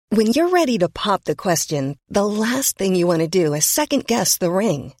When you're ready to pop the question, the last thing you want to do is second-guess the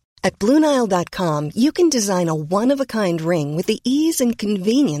ring. At BlueNile.com, you can design a one-of-a-kind ring with the ease and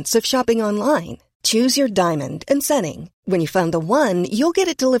convenience of shopping online. Choose your diamond and setting. When you find the one, you'll get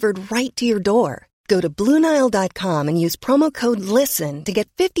it delivered right to your door. Go to BlueNile.com and use promo code LISTEN to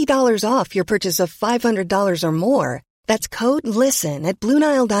get $50 off your purchase of $500 or more. That's code LISTEN at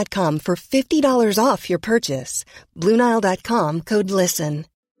BlueNile.com for $50 off your purchase. BlueNile.com, code LISTEN.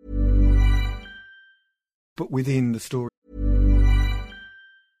 But within the story.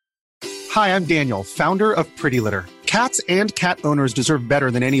 Hi, I'm Daniel, founder of Pretty Litter. Cats and cat owners deserve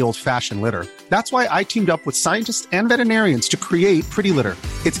better than any old-fashioned litter. That's why I teamed up with scientists and veterinarians to create Pretty Litter.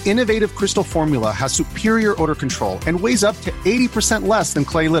 Its innovative crystal formula has superior odor control and weighs up to 80% less than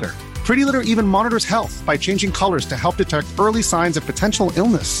clay litter. Pretty Litter even monitors health by changing colors to help detect early signs of potential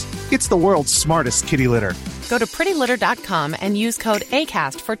illness. It's the world's smartest kitty litter. Go to prettylitter.com and use code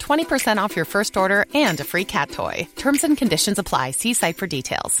ACAST for 20% off your first order and a free cat toy. Terms and conditions apply. See site for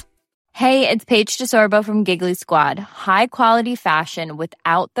details. Hey, it's Paige DeSorbo from Giggly Squad. High quality fashion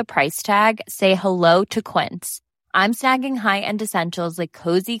without the price tag. Say hello to Quince. I'm snagging high-end essentials like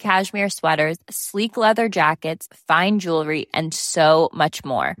cozy cashmere sweaters, sleek leather jackets, fine jewelry, and so much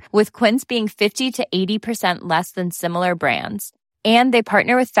more. With Quince being 50 to 80% less than similar brands. And they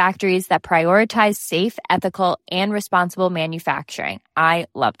partner with factories that prioritize safe, ethical, and responsible manufacturing. I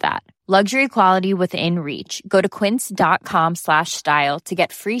love that. Luxury quality within reach. Go to quince.com/style to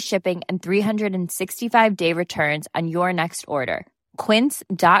get free shipping and 365-day returns on your next order.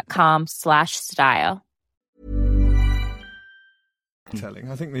 Quince.com/style.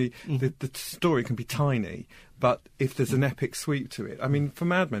 Telling. I think the story can be tiny, but if there's an epic sweep to it. I mean, for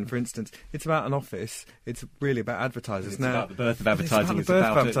Mad Men, for instance, it's about an office. It's really about advertisers. It's about the birth of advertising. It's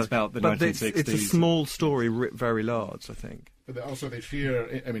about the 1960s. It's a small story writ very large, I think. But also the sheer,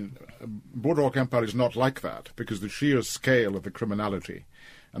 Boardwalk Empire is not like that, because the sheer scale of the criminality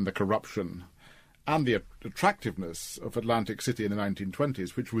and the corruption and the attractiveness of Atlantic City in the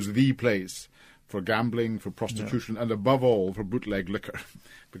 1920s, which was the place for gambling, for prostitution, and above all for bootleg liquor,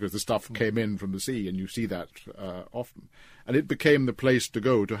 because the stuff came in from the sea, and you see that often. And it became the place to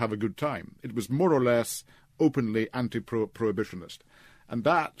go to have a good time. It was more or less openly anti-prohibitionist. And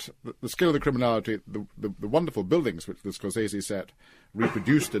that, the scale of the criminality, the wonderful buildings which the Scorsese set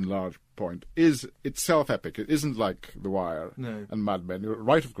reproduced in large point, is itself epic. It isn't like The Wire and Mad Men. You're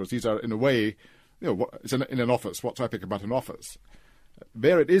right, of course, these are, in a way, it's in an office. What's epic about an office?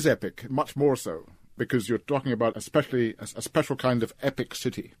 There it is epic, much more so, because you're talking about a special kind of epic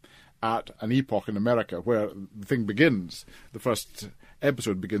city at an epoch in America where the thing begins. The first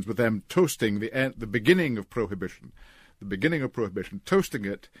episode begins with them toasting the beginning of Prohibition. The beginning of Prohibition, toasting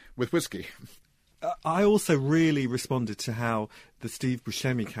it with whiskey. I also really responded to how the Steve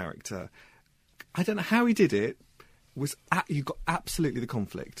Buscemi character, I don't know how he did it, you got absolutely the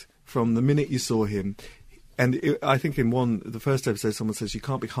conflict from the minute you saw him. And I think in the first episode, someone says, you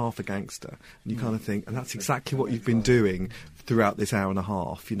can't be half a gangster. And you kind of think, and that's exactly what you've been doing throughout this hour and a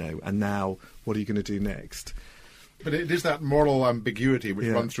half, and now what are you going to do next? But it is that moral ambiguity which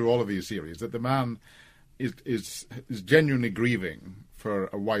runs through all of these series, that the man is genuinely grieving for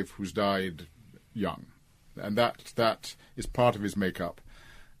a wife who's died young. And that is part of his makeup.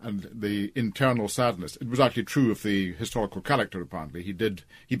 And the internal sadness. It was actually true of the historical character, apparently. He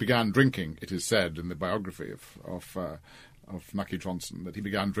began drinking, it is said in the biography of Nucky Johnson, that he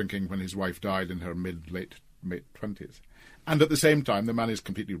began drinking when his wife died in her late 20s. And at the same time, the man is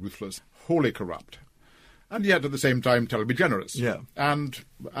completely ruthless, wholly corrupt, and yet at the same time terribly generous. Yeah. And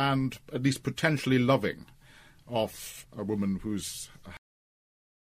at least potentially loving of a woman who's